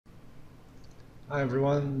Hi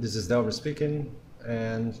everyone, this is Delbert speaking,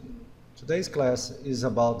 and today's class is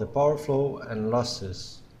about the power flow and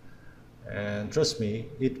losses. And trust me,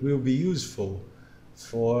 it will be useful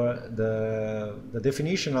for the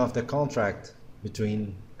definition of the contract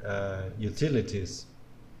between utilities.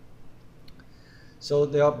 So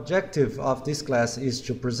the objective of this class is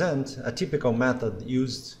to present a typical method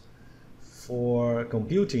used for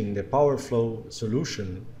computing the power flow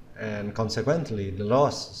solution and consequently the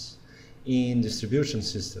losses in distribution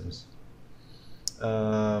systems.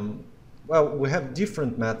 Well, we have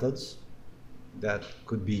different methods that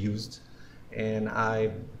could be used, and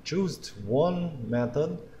I chose one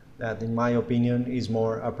method that in my opinion is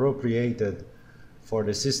more appropriated for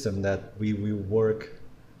the system that we will work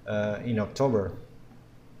in October.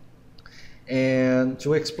 And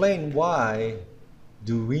to explain why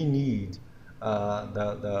do we need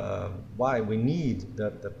why we need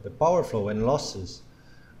the power flow and losses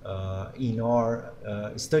in our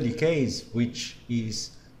study case, which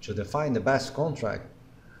is to define the best contract,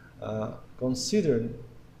 consider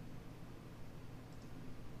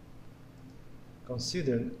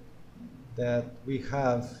that we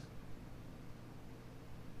have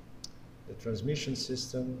the transmission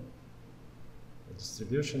system, the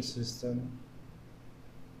distribution system,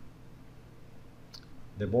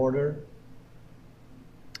 the border,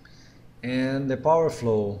 and the power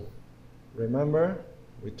flow. Remember,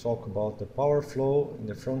 we talk about the power flow in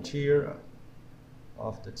the frontier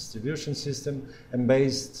of the distribution system, and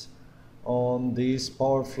based on this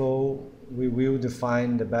power flow we will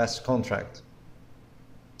define the best contract.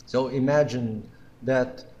 So imagine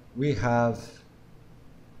that we have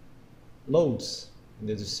loads in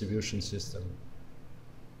the distribution system,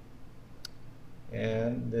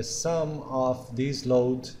 and the sum of these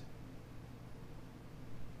loads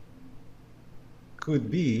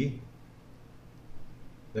could be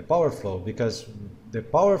the power flow, because the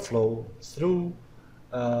power flow through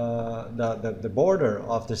the border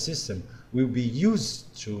of the system will be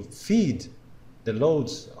used to feed the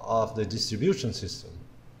loads of the distribution system.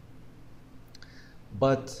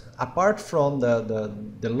 But apart from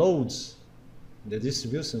the loads in the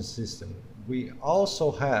distribution system, we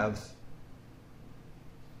also have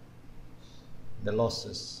the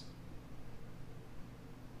losses.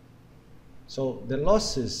 So the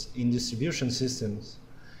losses in distribution systems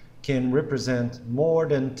can represent more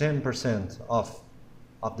than 10% of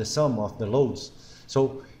the sum of the loads.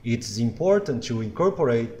 So it's important to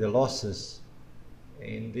incorporate the losses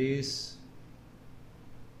in this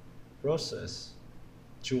process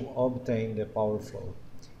to obtain the power flow.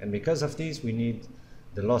 And because of this, we need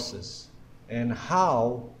the losses. And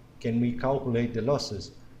how can we calculate the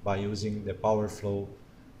losses? By using the power flow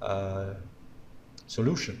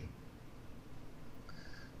solution.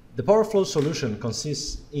 The power flow solution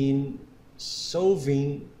consists in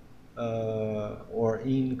solving or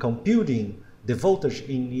in computing the voltage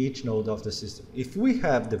in each node of the system. If we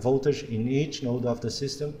have the voltage in each node of the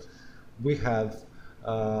system, we have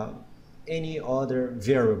any other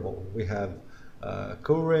variable. We have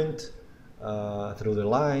current through the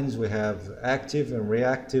lines, we have active and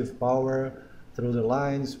reactive power through the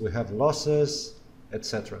lines, we have losses,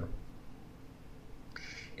 etc.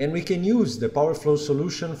 And we can use the power flow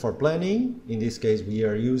solution for planning. In this case, we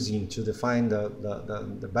are using to define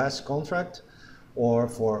the best contract, or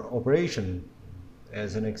for operation.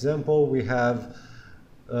 As an example, we have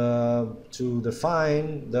to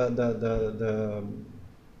define the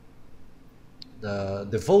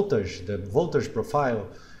voltage profile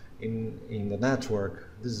in the network.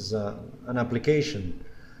 This is an application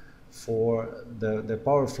for the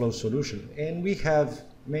power flow solution, and we have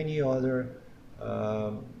many other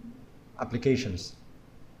applications.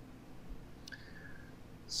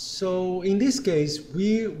 So in this case,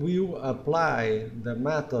 we will apply the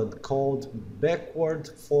method called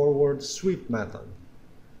backward-forward sweep method,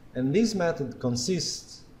 and this method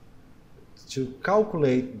consists to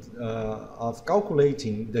calculating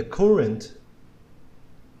the current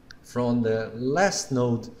from the last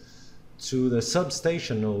node to the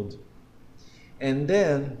substation node, and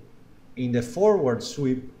then in the forward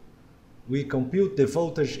sweep we compute the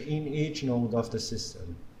voltage in each node of the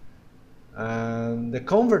system. And the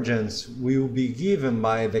convergence will be given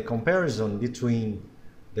by the comparison between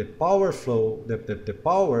the power flow, the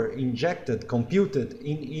power injected, computed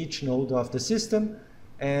in each node of the system,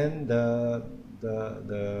 and the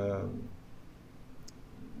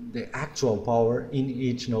actual power in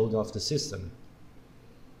each node of the system.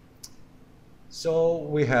 So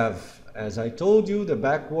we have, as I told you, the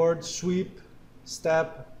backward sweep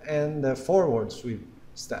step and the forward sweep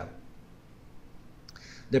step.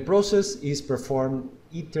 The process is performed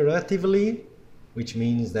iteratively which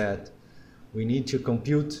means that we need to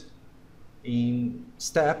compute in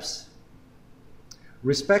steps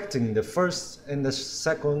respecting the first and the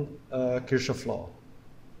second Kirchhoff law.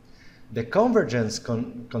 The convergence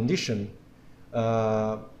condition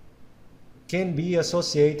can be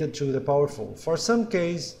associated to the power flow. For some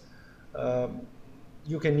case,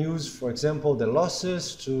 you can use, for example, the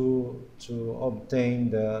losses to obtain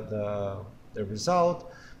the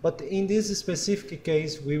result. But in this specific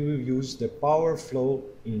case, we will use the power flow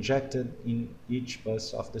injected in each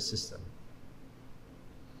bus of the system.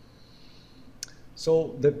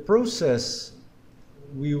 So the process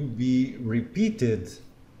will be repeated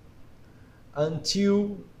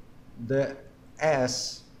until the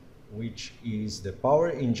S, which is the power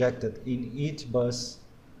injected in each bus,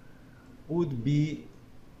 would be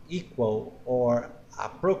equal or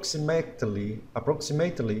approximately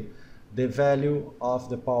the value of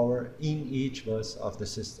the power in each bus of the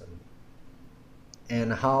system.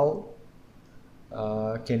 And how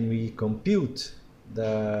can we compute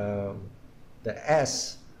the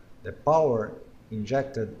S, the power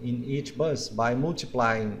injected in each bus, by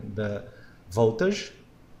multiplying the voltage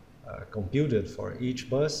computed for each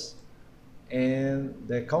bus and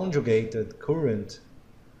the conjugated current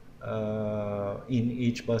in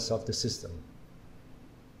each bus of the system.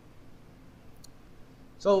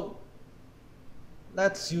 So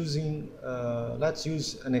let's use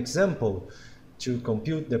an example to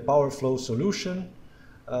compute the power flow solution.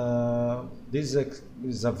 This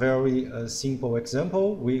is a very simple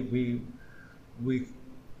example. We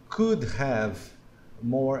could have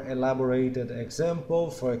more elaborated example.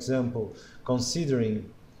 For example,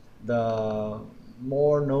 considering the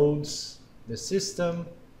more nodes the system,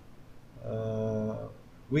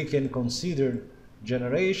 we can consider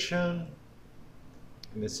generation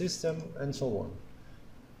in the system and so on.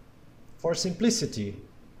 For simplicity,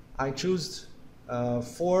 I choose a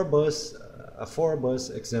four bus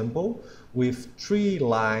example with 3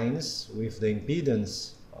 lines with the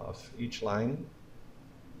impedance of each line.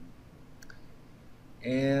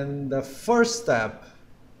 And the first step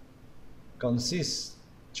consists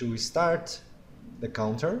to start the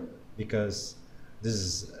counter, because this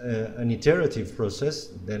is an iterative process,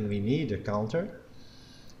 then we need a counter.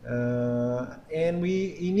 And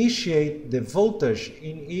we initiate the voltage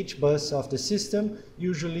in each bus of the system.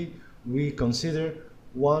 Usually we consider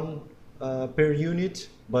 1 per unit,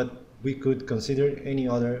 but we could consider any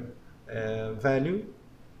other value.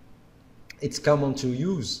 It's common to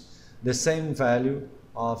use the same value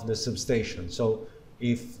of the substation. So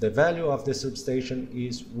if the value of the substation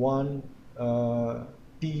is 1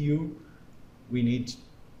 PU, we need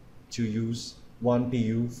to use 1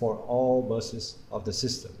 PU for all buses of the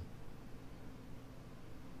system.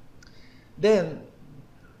 Then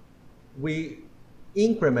we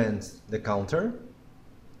increment the counter,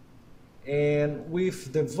 and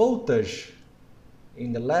with the voltage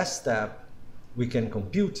in the last step, we can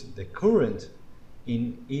compute the current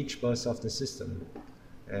in each bus of the system.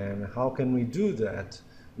 And how can we do that?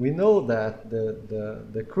 We know that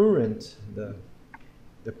the current,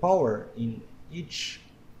 the power in each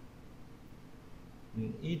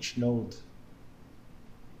node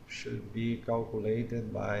should be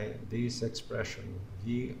calculated by this expression,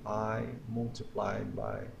 VI multiplied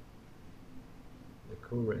by the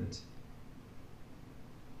current.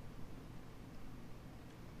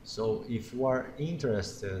 So if you are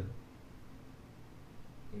interested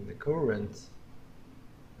in the current,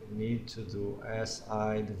 we need to do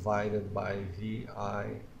SI divided by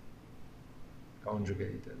VI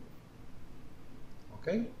conjugated.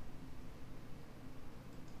 Okay?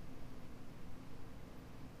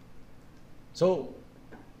 So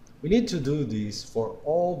we need to do this for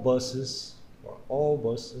all buses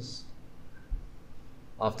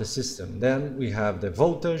of the system. Then we have the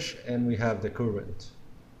voltage and we have the current.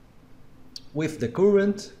 With the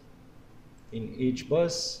current in each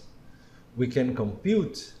bus, we can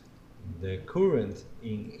compute the current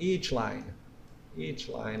in each line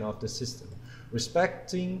of the system,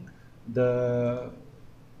 respecting the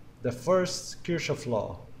first Kirchhoff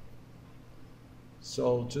law.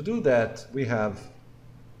 So to do that, we have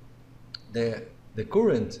the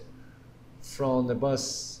current from the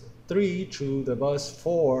bus 3 to the bus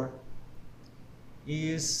 4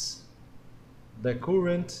 is the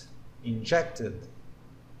current injected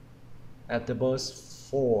at the bus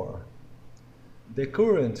 4. The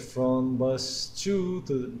current from bus 2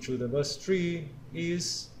 to the bus 3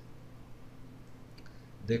 is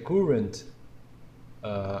the current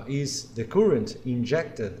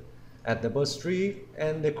injected at the bus 3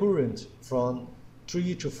 and the current from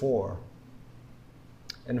 3 to 4.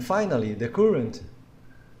 And finally, the current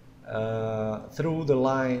through the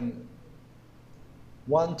line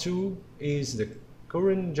 1, 2 is the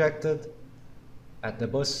current injected at the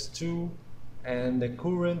bus 2, and the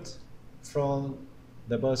current from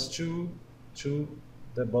the bus 2 to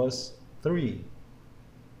the bus 3.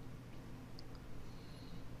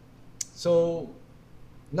 So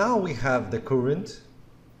now we have the current,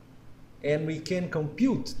 and we can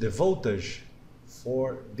compute the voltage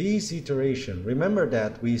for this iteration. Remember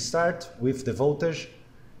that we start with the voltage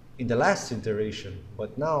in the last iteration,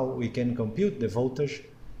 but now we can compute the voltage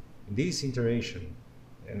in this iteration.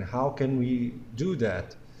 And how can we do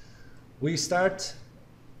that? We start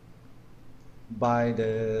by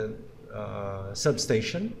the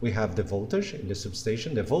substation. We have the voltage in the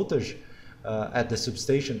substation. The voltage at the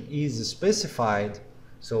substation is specified,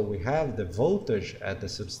 so we have the voltage at the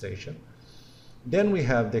substation. Then we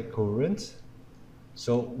have the current,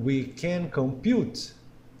 so we can compute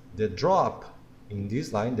the drop in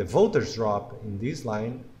this line, the voltage drop in this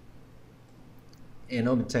line, and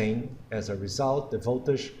obtain as a result the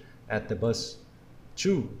voltage at the bus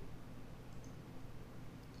 2.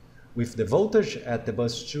 With the voltage at the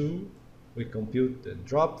bus 2, we compute the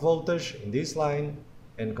drop voltage in this line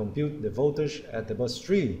and compute the voltage at the bus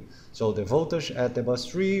 3. So the voltage at the bus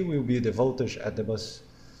 3 will be the voltage at the bus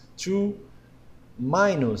 2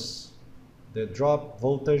 minus the drop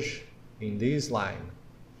voltage in this line.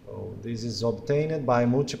 So this is obtained by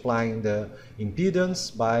multiplying the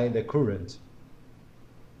impedance by the current.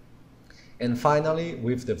 And finally,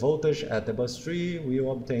 with the voltage at the bus 3, we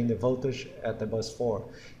will obtain the voltage at the bus 4.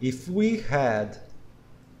 If we had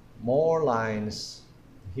more lines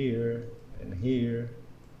here and here,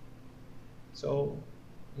 so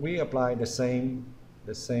we apply the same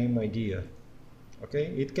idea. Okay,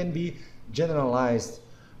 it can be generalized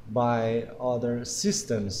by other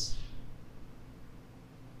systems.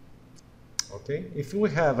 Okay, if we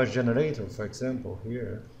have a generator, for example,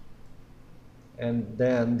 here, and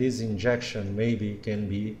then this injection maybe can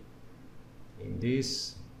be in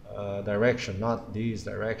this direction, not this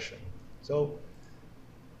direction. So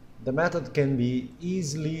the method can be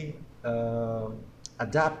easily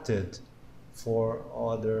adapted for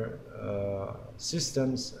other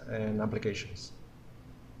systems and applications.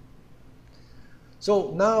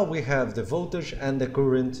 So now we have the voltage and the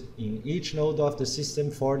current in each node of the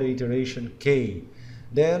system for the iteration k.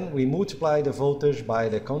 Then we multiply the voltage by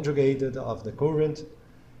the conjugated of the current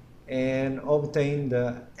and obtain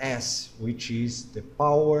the S, which is the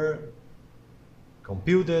power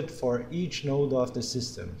computed for each node of the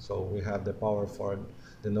system. So we have the power for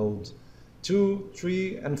the node 2,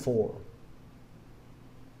 3, and 4.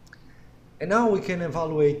 And now we can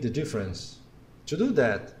evaluate the difference. To do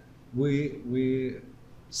that, we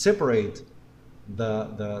separate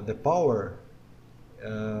the power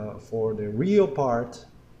for the real part,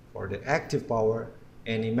 for the active power,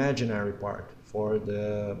 and imaginary part for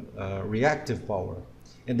the reactive power.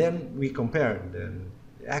 And then we compare the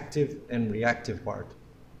active and reactive part.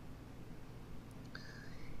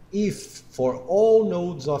 If for all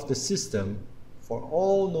nodes of the system,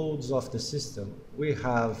 we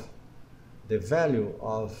have the value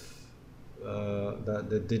of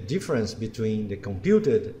the difference between the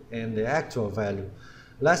computed and the actual value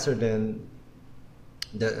lesser than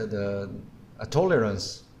a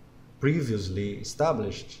tolerance previously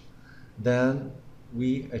established, then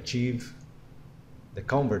we achieve the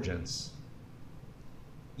convergence.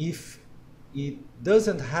 If it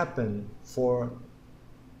doesn't happen for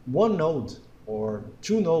one node or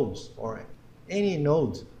two nodes or any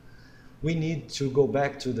node, we need to go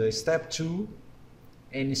back to the step 2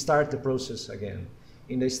 and start the process again.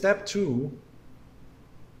 In the step 2,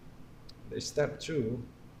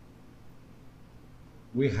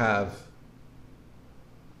 we have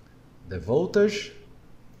the voltage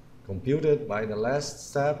computed by the last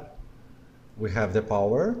step, we have the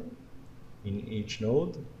power in each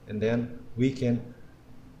node, and then we can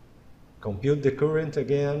compute the current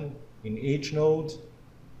again in each node,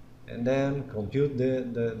 and then compute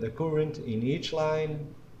the current in each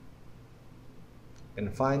line,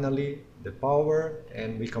 and finally the power,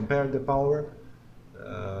 and we compare the power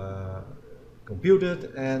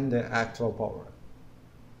computed and the actual power.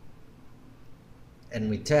 And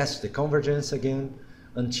we test the convergence again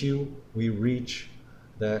until we reach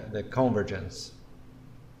the convergence.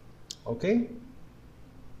 Okay?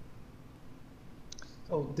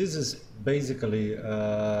 So this is basically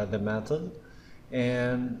the method.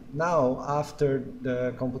 And now, after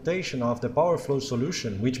the computation of the power flow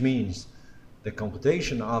solution, which means the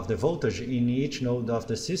computation of the voltage in each node of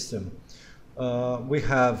the system, we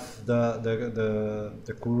have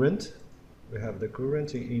the current. We have the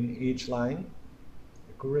current in each line,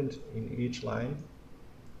 the current in each line.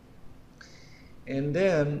 And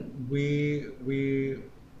then we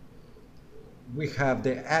have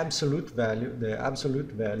the absolute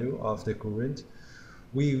value of the current.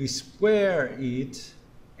 We square it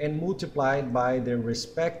and multiply it by the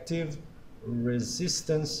respective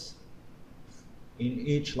resistance in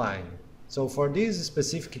each line. So for this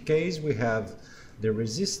specific case, we have the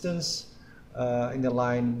resistance in the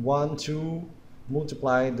line 1, 2,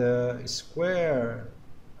 multiply the square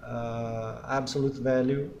absolute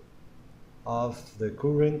value of the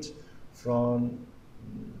current from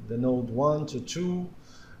the node 1 to 2,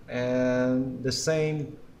 and the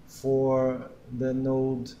same for the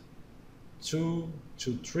node 2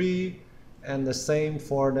 to 3, and the same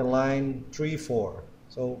for the line 3, 4.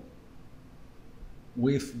 So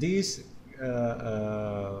with this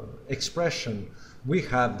expression, we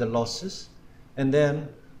have the losses, and then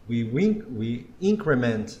we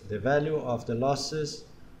increment the value of the losses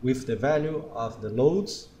with the value of the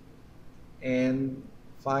loads, and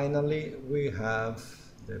finally we have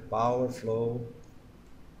the power flow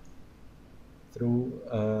through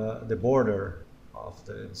the border of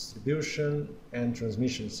the distribution and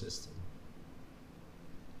transmission system.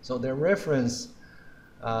 So the reference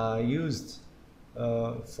used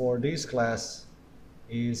for this class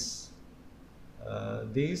is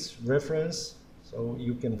this reference. So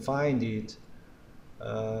you can find it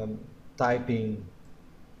typing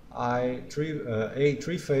a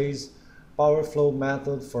three-phase power flow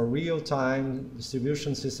method for real-time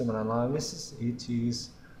distribution system analysis. It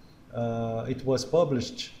was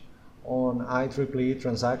published on IEEE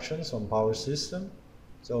transactions on power system.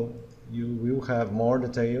 So you will have more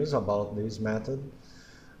details about this method.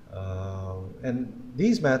 And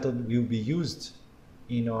this method will be used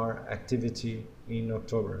in our activity in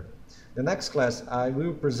October. The next class, I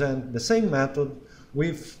will present the same method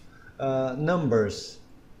with numbers,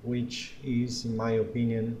 which is, in my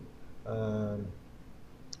opinion,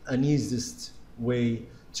 an easiest way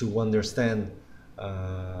to understand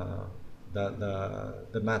the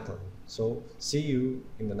method. So see you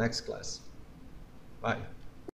in the next class. Bye.